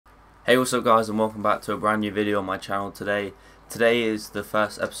Hey, what's up guys, and welcome back to a brand new video on my channel today. Today is the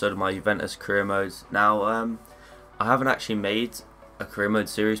first episode of my Juventus career modes. Now, I haven't actually made a career mode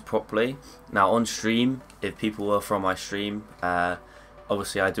series properly. Now on stream, if people were from my stream,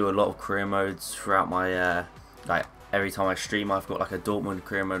 obviously I do a lot of career modes throughout my, like every time I stream. I've got like a Dortmund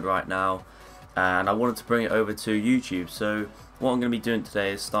career mode right now, and I wanted to bring it over to YouTube. So what I'm going to be doing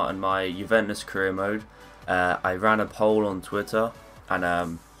today is starting my Juventus career mode. I ran a poll on Twitter,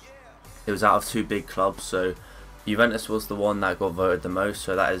 and it was out of two big clubs, so Juventus was the one that got voted the most,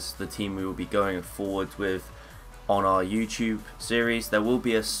 so that is the team we will be going forward with on our YouTube series. There will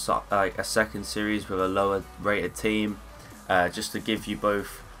be a second series with a lower rated team, just to give you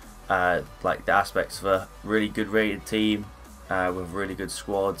both like the aspects of a really good rated team with really good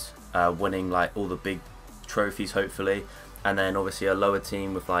squads, winning like all the big trophies hopefully, and then obviously a lower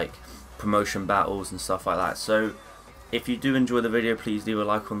team with like promotion battles and stuff like that. So if you do enjoy the video, please leave a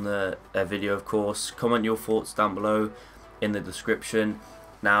like on the video, of course. Comment your thoughts down below in the description.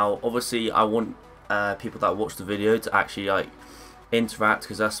 Now, obviously, I want people that watch the video to actually like interact,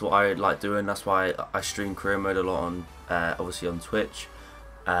 because that's what I like doing. That's why I stream career mode a lot on, obviously on Twitch.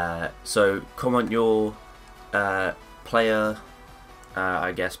 So comment your player,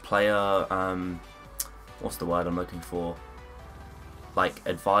 I guess player. What's the word I'm looking for? Like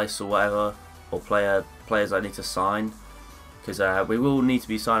advice or whatever, or players I need to sign, because we will need to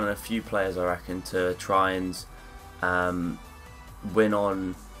be signing a few players, I reckon, to try and win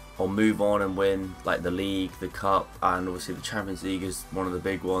on or move on and win like the league, the cup, and obviously the Champions League is one of the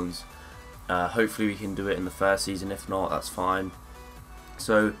big ones. Hopefully we can do it in the first season. If not, that's fine.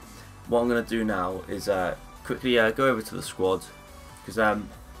 So what I'm going to do now is quickly go over to the squad, because I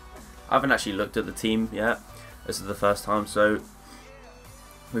haven't actually looked at the team yet. This is the first time. So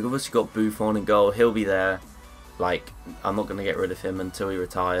we've obviously got Buffon in goal. He'll be there. Like, I'm not going to get rid of him until he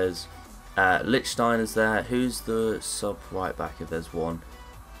retires. Lichtsteiner's there. Who's the sub right back if there's one?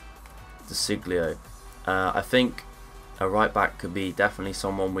 Disfigure. I think a right back could be definitely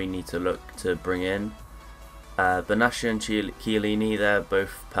someone we need to look to bring in. Benassia and Chiellini, they're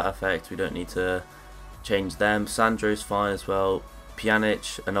both perfect. We don't need to change them. Sandro's fine as well.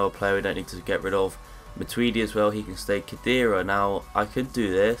 Pjanic, another player we don't need to get rid of. Matuidi as well, he can stay. Khedira, now I could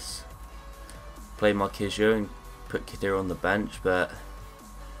do this, play Marquinhos and put Khedira on the bench, but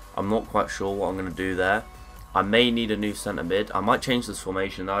I'm not quite sure what I'm going to do there. I may need a new centre mid. I might change this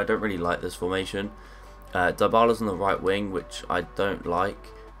formation now. I don't really like this formation. Dybala's on the right wing, which I don't like,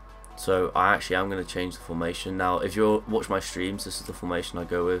 so I actually am going to change the formation. Now if you watch my streams, this is the formation I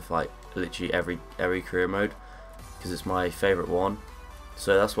go with like literally every career mode, because it's my favourite one.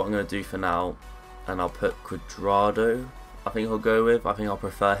 So that's what I'm going to do for now. And I'll put Quadrado, I think I'll go with. I think I'll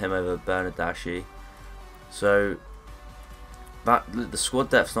prefer him over Bernardeschi. So the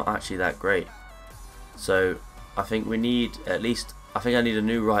squad depth's not actually that great. So I think we need at least, I think I need a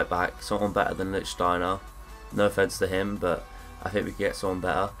new right back, someone better than Lichtsteiner. No offense to him, but I think we can get someone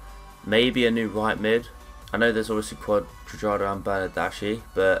better. Maybe a new right mid. I know there's obviously Quadrado and Bernardeschi,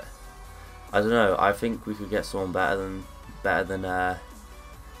 but I don't know. I think we could get someone better than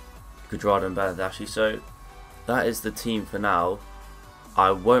Quadrado and Bernardeschi. So that is the team for now.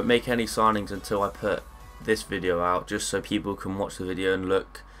 I won't make any signings until I put this video out, just so people can watch the video and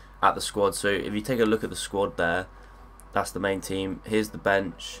look at the squad. So if you take a look at the squad there, that's the main team. Here's the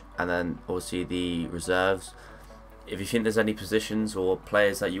bench, and then obviously the reserves. If you think there's any positions or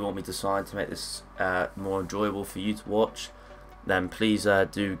players that you want me to sign to make this more enjoyable for you to watch, then please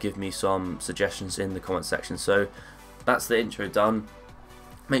do give me some suggestions in the comment section. So that's the intro done.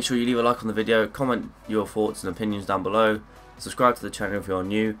 Make sure you leave a like on the video, comment your thoughts and opinions down below, subscribe to the channel if you're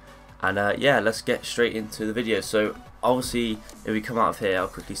new, and yeah, let's get straight into the video. So obviously if we come out of here, I'll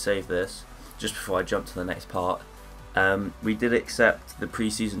quickly save this just before I jump to the next part. We did accept the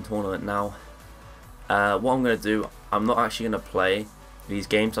pre-season tournament now. What I'm going to do, I'm not actually going to play these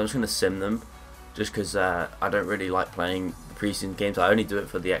games, I'm just going to sim them, just because I don't really like playing the pre-season games. I only do it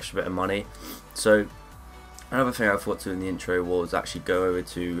for the extra bit of money. So another thing I thought to in the intro was actually go over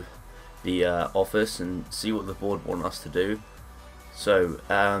to the office and see what the board want us to do. So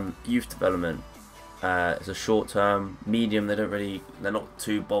youth development, it's a short term, medium. They're not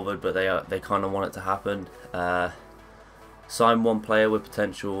too bothered, but they kind of want it to happen. Sign one player with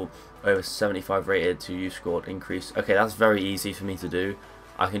potential over 75 rated to youth squad increase. Okay, that's very easy for me to do.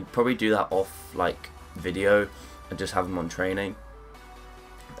 I can probably do that off like video and just have them on training.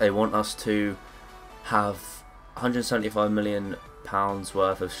 They want us to have 175 million pounds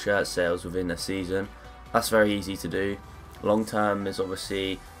worth of shirt sales within a season. That's very easy to do. Long term is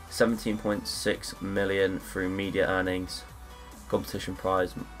obviously 17.6 million through media earnings. Competition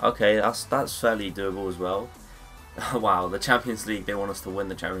prize. Okay, that's fairly doable as well. Wow, the Champions League. They want us to win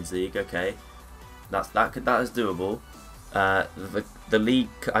the Champions League. Okay, that is doable. The league.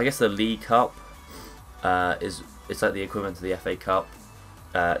 I guess the League Cup it's like the equivalent to the FA Cup.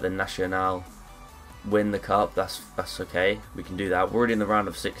 The National win the cup. That's okay. We can do that. We're already in the round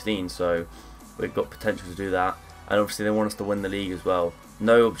of 16, so we've got potential to do that. And obviously they want us to win the league as well.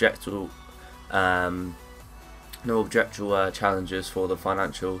 No objectionable challenges for the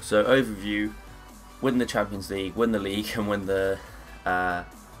financial. So overview: win the Champions League, win the league, and win the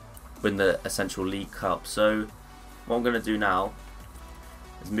essential League Cup. So what I'm going to do now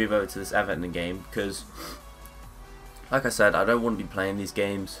is move over to this Everton game, because like I said, I don't want to be playing these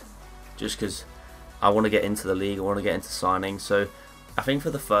games just because I want to get into the league, I want to get into signing. So I think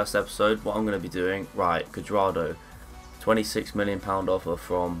for the first episode, what I'm going to be doing, right, Cuadrado, £26 million offer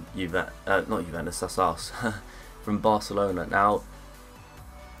from not Juventus, that's us, from Barcelona. Now,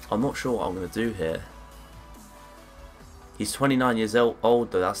 I'm not sure what I'm going to do here. He's 29 years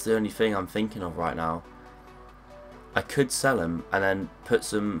old though, that's the only thing I'm thinking of right now. I could sell him and then put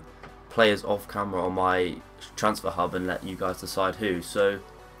some players off camera on my transfer hub and let you guys decide who. So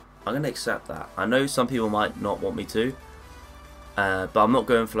I'm going to accept that. I know some people might not want me to, but I'm not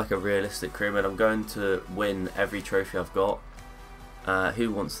going for like a realistic career mode. I'm going to win every trophy I've got.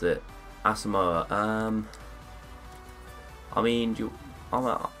 Who wants it? Asamoah. I mean, I'm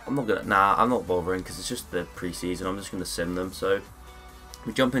not gonna. Nah, I'm not bothering because it's just the pre-season. I'm just gonna sim them. So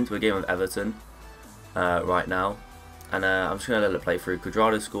we jump into a game with Everton right now, and I'm just gonna let it play through.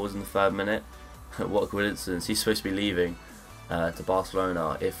 Cuadrado scores in the 3rd minute. What a coincidence! He's supposed to be leaving to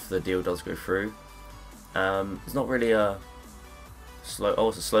Barcelona if the deal does go through. It's not really a slow. Oh,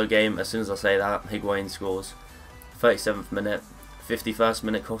 it's a slow game. As soon as I say that, Higuain scores. 37th minute, 51st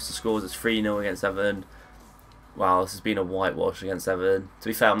minute, Costa scores. It's 3-0 against Everton. Wow, this has been a whitewash against Everton. To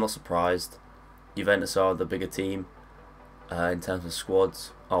be fair, I'm not surprised. Juventus are the bigger team in terms of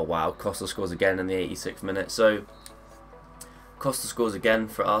squads. Oh wow, Costa scores again in the 86th minute. So Costa scores again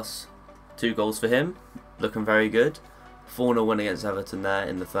for us. 2 goals for him. Looking very good. 4-0 win against Everton there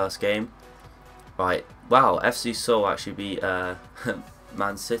in the first game. Right, wow, FC Seoul actually beat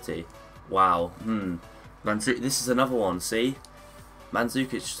Man City. Wow, this is another one, see?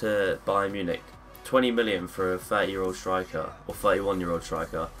 Mandzukic to Bayern Munich. 20 million for a 30-year-old striker, or 31-year-old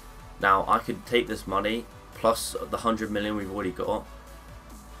striker. Now, I could take this money, plus the 100 million we've already got,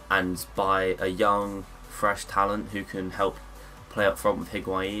 and buy a young, fresh talent who can help play up front with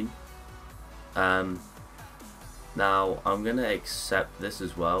Higuain. Now, I'm going to accept this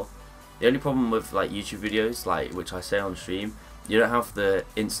as well. The only problem with like YouTube videos, like which I say on stream, you don't have the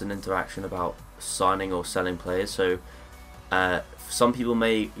instant interaction about signing or selling players. So some people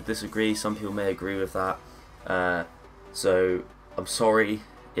may disagree, some people may agree with that. So I'm sorry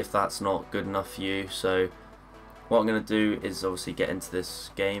if that's not good enough for you. So what I'm going to do is obviously get into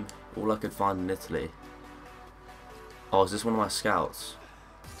this game. All I could find in Italy. Oh, is this one of my scouts?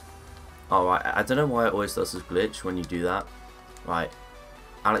 Alright, I don't know why it always does this glitch when you do that. Right,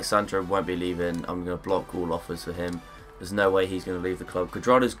 Alexandro won't be leaving. I'm going to block all offers for him. There's no way he's going to leave the club.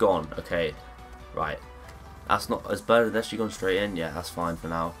 Cuadrado's gone. Okay, right. That's not as bad as actually gone straight in. Yeah, that's fine for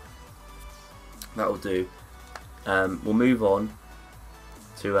now. That'll do. We'll move on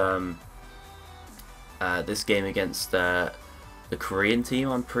to this game against the Korean team.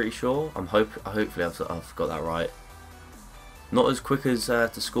 I'm pretty sure. Hopefully I've got that right. Not as quick as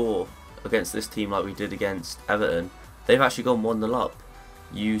to score against this team like we did against Everton. They've actually gone 1-0 up.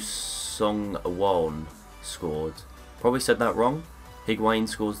 Yu Song-won scored. Probably said that wrong. Higuain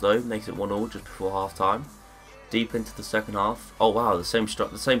scores though, makes it 1-1 just before half time. Deep into the second half. Oh wow, the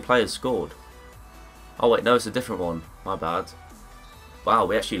same players scored. Oh wait, no, it's a different one. My bad. Wow,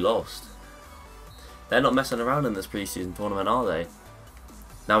 we actually lost. They're not messing around in this pre-season tournament, are they?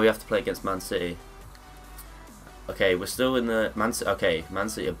 Now we have to play against Man City. Okay, we're still in the Man City. Okay, Man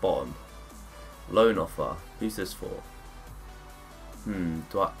City at bottom. Loan offer. Who's this for?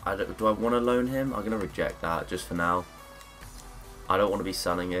 Do I want to loan him? I'm gonna reject that just for now. I don't want to be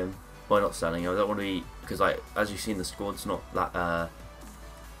selling him. Well, not selling him. I don't want to be, because like as you've seen, the squad's not that.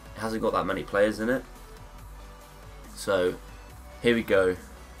 It hasn't got that many players in it. So here we go.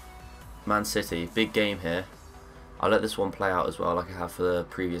 Man City, big game here. I'll let this one play out as well, like I have for the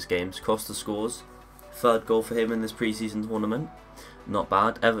previous games. Costa scores. 3rd goal for him in this pre-season tournament. Not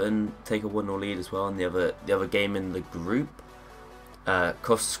bad. Everton take a 1-0 lead as well in the other game in the group.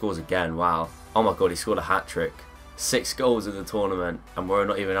 Costa scores again. Wow. Oh my god, he scored a hat-trick. 6 goals in the tournament, and we're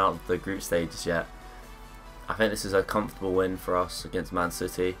not even out of the group stages yet. I think this is a comfortable win for us against Man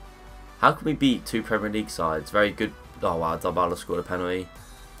City. How can we beat 2 Premier League sides? Very good Oh wow, Dybala scored a penalty.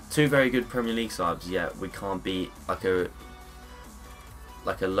 Two very good Premier League sides, yet we can't beat like a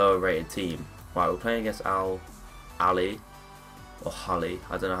lower rated team. Right, we're playing against Ali or Hully.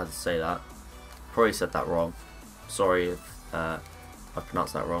 I don't know how to say that. Probably said that wrong. Sorry if I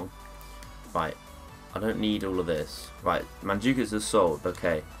pronounced that wrong. Right, I don't need all of this. Right, Mandzukic is sold.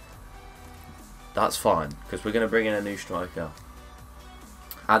 Okay, that's fine because we're going to bring in a new striker.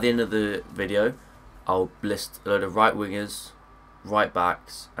 At the end of the video, I'll list a load of right wingers, right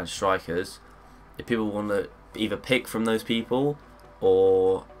backs and strikers. If people want to either pick from those people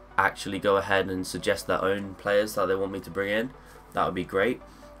or actually go ahead and suggest their own players that they want me to bring in, that would be great,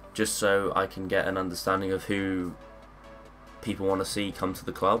 just so I can get an understanding of who people want to see come to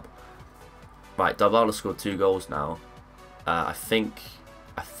the club. Right, Dybala scored 2 goals now. I think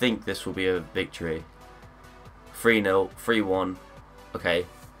this will be a victory. 3-0, 3-1. Okay,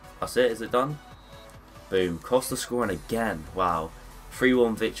 that's it. Is it done? Boom. Costa scoring again. Wow.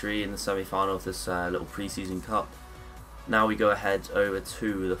 3-1 victory in the semi-final of this little pre-season cup. Now we go ahead over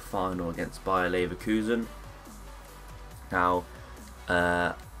to the final against Bayer Leverkusen. Now,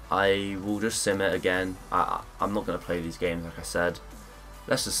 I will just sim it again. I'm not going to play these games like I said.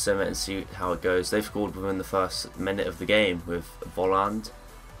 Let's just sim it and see how it goes. They've scored within the first minute of the game with Volland,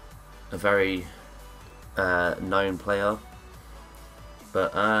 a very known player.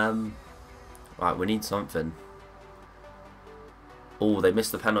 But right, we need something. Oh, they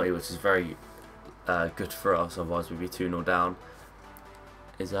missed the penalty, which is very good for us. Otherwise, we'd be 2-0 down.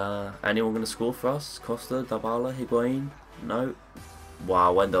 Is anyone going to score for us? Costa, Dybala, Higuain? No.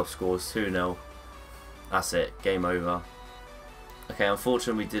 Wow, Wendell scores 2-0. That's it. Game over. Okay,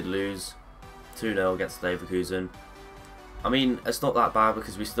 unfortunately, we did lose 2-0 against Leverkusen. I mean, it's not that bad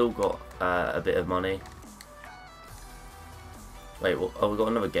because we still got a bit of money. Wait, well, oh, we got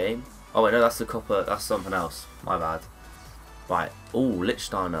another game? Oh, wait, no, that's the Copper. That's something else. My bad. Right. Oh,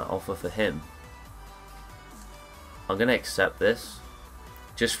 Lichtsteiner offer for him. I'm going to accept this.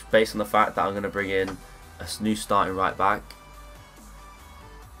 Just based on the fact that I'm going to bring in a new starting right back.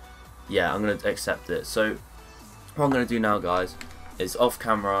 Yeah, I'm going to accept it. So, what I'm going to do now, guys, is off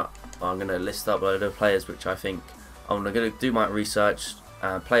camera, I'm going to list up a load of players which I think I'm going to do my research.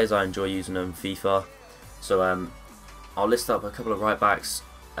 Players I enjoy using on FIFA. So, I'll list up a couple of right backs,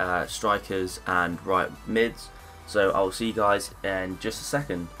 strikers, and right mids. So, I'll see you guys in just a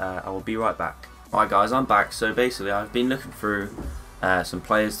second. I will be right back. Alright, guys, I'm back. So, basically, I've been looking through some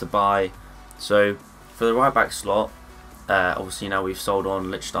players to buy. So, for the right back slot, obviously now we've sold on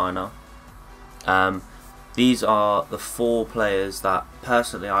Lichtsteiner. These are the 4 players that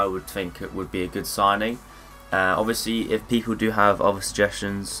personally I would think it would be a good signing. Obviously, if people do have other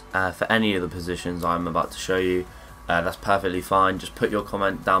suggestions for any of the positions I'm about to show you, that's perfectly fine. Just put your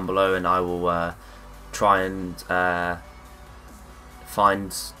comment down below and I will try and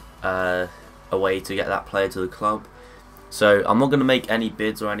find a way to get that player to the club. So I'm not going to make any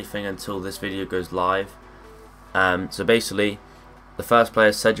bids or anything until this video goes live. So basically, the first player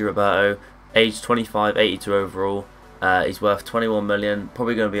is Sergio Roberto. Age 25, 82 overall. He's worth 21 million.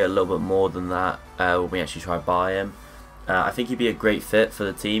 Probably going to be a little bit more than that when we actually try to buy him. I think he'd be a great fit for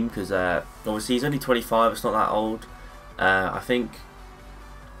the team because obviously he's only 25. It's not that old. I think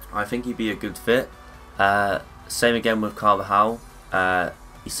he'd be a good fit. Same again with Carvajal.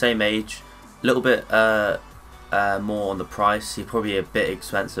 He's same age. A little bit more on the price. He's probably a bit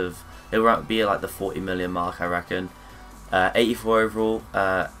expensive. It would be like the 40 million mark, I reckon. 84 overall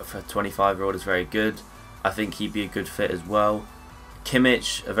for a 25-year-old is very good. I think he'd be a good fit as well.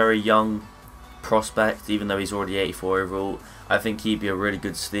 Kimmich, a very young prospect, even though he's already 84 overall. I think he'd be a really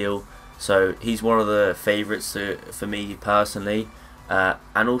good steal. So he's one of the favourites for me personally.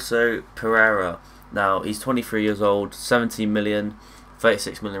 And also Pereira. Now he's 23 years old, 17 million,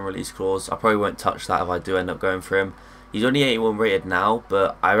 36 million release clause. I probably won't touch that if I do end up going for him. He's only 81 rated now,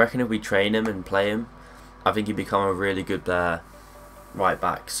 but I reckon if we train him and play him, I think he'd become a really good right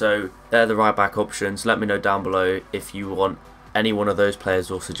back. So they're the right back options. Let me know down below if you want any one of those players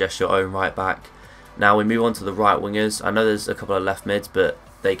or suggest your own right back. Now we move on to the right wingers. I know there's a couple of left mids, but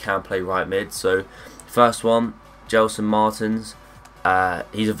they can play right mid. So first one, Gelson Martins.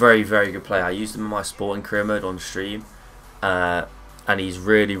 He's a very, very good player. I used him in my sporting career mode on stream. And he's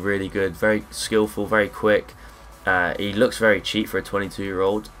really, really good. Very skillful, very quick. He looks very cheap for a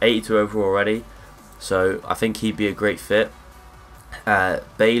 22-year-old. 82 overall already. So I think he'd be a great fit.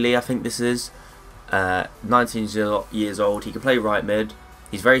 Bailey, I think this is 19 years old. He can play right mid.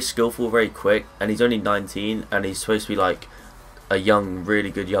 He's very skillful, very quick, and he's only 19. And he's supposed to be like a young,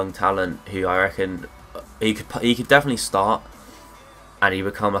 really good young talent who I reckon he could definitely start, and he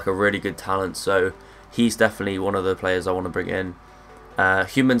become like a really good talent. So he's definitely one of the players I want to bring in.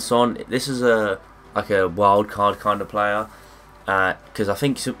 Human Son, this is like a wild card kind of player, because I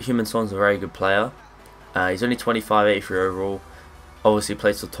think Human Son's a very good player. He's only 25, 83 overall. Obviously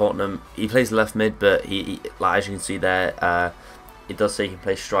plays for Tottenham. He plays left mid, but he like, as you can see there, it does say he can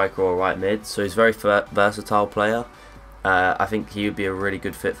play striker or right mid, so he's a very versatile player. I think he would be a really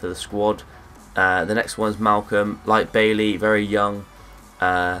good fit for the squad. The next one's Malcolm, like Bailey, very young.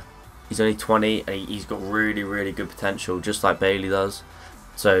 He's only 20 and he's got really good potential, just like Bailey does.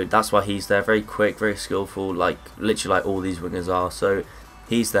 So that's why he's there. Very quick, very skillful, like literally like all these wingers are. So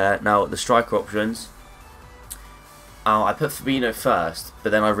he's there. Now the striker options, I put Fabinho first,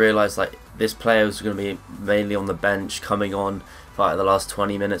 but then I realised like this player was going to be mainly on the bench, coming on for like the last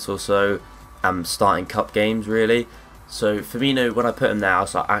 20 minutes or so, starting cup games really. So Fabinho, when I put him there, I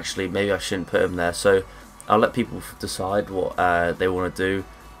was like, actually maybe I shouldn't put him there. So I'll let people decide what they want to do.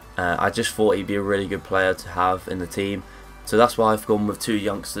 I just thought he'd be a really good player to have in the team, so that's why I've gone with two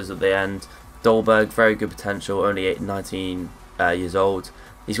youngsters at the end. Dolberg, very good potential, only 19 years old.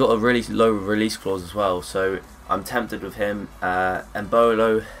 He's got a really low release clause as well, so I'm tempted with him. And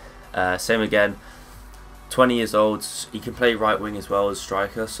Bolo, same again, 20 years old. He can play right wing as well as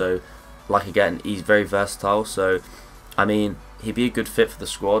striker, so like again, he's very versatile. So I mean, he'd be a good fit for the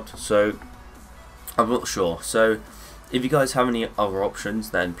squad. So I'm not sure. So if you guys have any other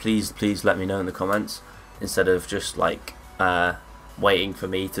options, then please let me know in the comments, instead of just like waiting for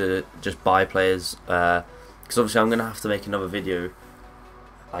me to just buy players, because obviously I'm gonna have to make another video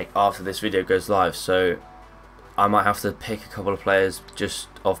like after this video goes live, so I might have to pick a couple of players just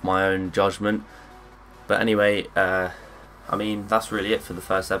off my own judgment. But anyway, I mean, that's really it for the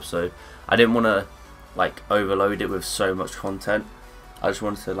first episode. I didn't want to like overload it with so much content. I just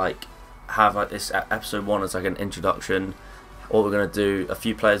wanted to like have like this episode 1 as like an introduction, what we're going to do, a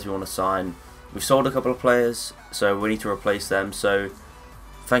few players we want to sign. We've sold a couple of players, so we need to replace them. So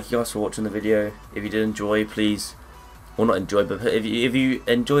thank you guys for watching the video. If you did enjoy, please, well not enjoy, but if you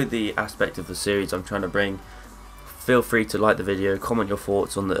enjoyed the aspect of the series I'm trying to bring, feel free to like the video, comment your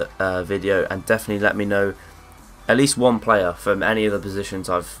thoughts on the video, and definitely let me know at least one player from any of the positions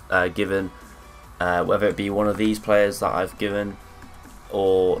I've given, whether it be one of these players that I've given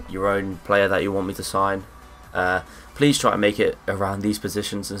or your own player that you want me to sign. Please try and make it around these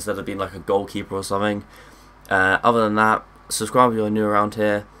positions instead of being like a goalkeeper or something. Other than that, subscribe if you're new around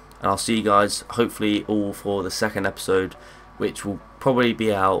here, and I'll see you guys hopefully all for the second episode, which will probably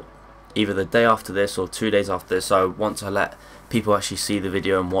be out either the day after this or 2 days after this. So once I let people actually see the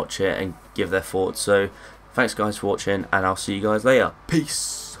video and watch it and give their thoughts. So thanks guys for watching, and I'll see you guys later.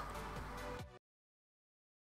 Peace.